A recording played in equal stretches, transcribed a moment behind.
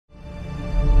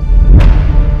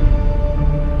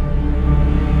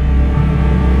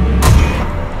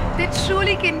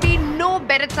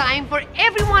time for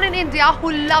everyone in India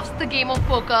who loves the game of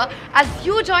poker as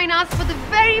you join us for the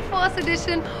very first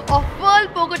edition of World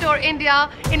Poker Tour India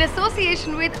in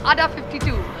association with WPT.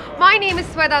 My name is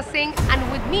Sweta Singh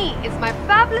and with me is my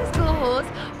fabulous co-host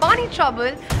Bani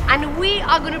Trouble, and we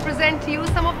are going to present to you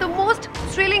some of the most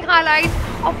thrilling highlights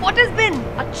of what has been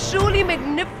a truly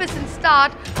magnificent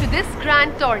start to this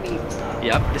grand tourney.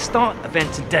 Yep, the start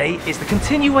event today is the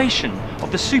continuation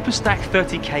of the Super Stack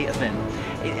 30k event.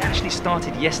 It actually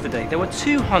started yesterday. There were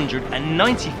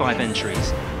 295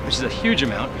 entries, which is a huge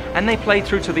amount, and they played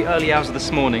through to the early hours of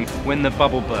this morning when the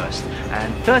bubble burst.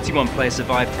 And 31 players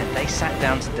survived, and they sat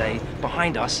down today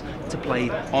behind us to play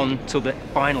on till the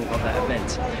final of that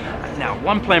event. Now,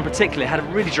 one player in particular had a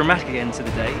really dramatic end to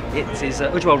the day. It is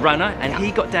Ujwal Rana, and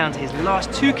he got down to his last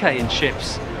 2k in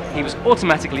chips. He was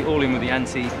automatically all in with the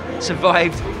ante,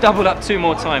 survived, doubled up 2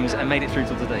 more times and made it through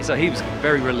till today. So he was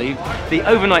very relieved. The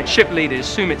overnight chip leader is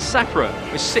Sumit Sapra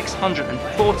with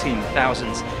 614,000.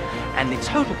 And the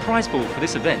total prize pool for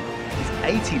this event is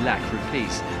 80 lakh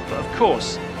rupees. But of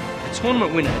course, the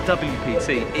tournament winner at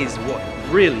WPT is what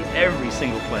really every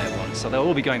single player wants. So they'll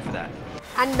all be going for that.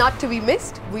 And not to be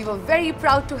missed, we were very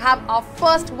proud to have our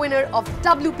first winner of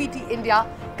WPT India,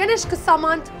 Kanishk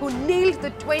Samant, who nailed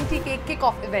the 20k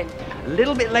kickoff event. A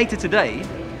little bit later today,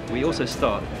 we also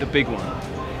start the big one.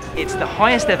 It's the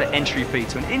highest ever entry fee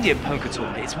to an Indian poker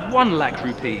tournament. It's 1 lakh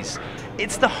rupees.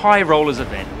 It's the High Rollers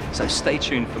event, so stay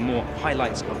tuned for more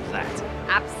highlights of that.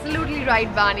 Absolutely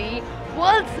right, Bani.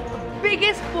 World's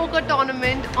biggest poker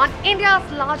tournament on India's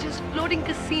largest floating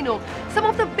casino. Some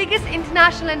of the biggest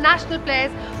international and national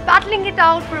players battling it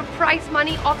out for a prize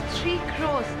money of 3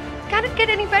 crores. Can it get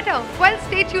any better? Well,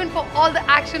 stay tuned for all the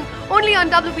action only on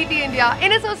WPT India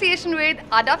in association with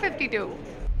WPT.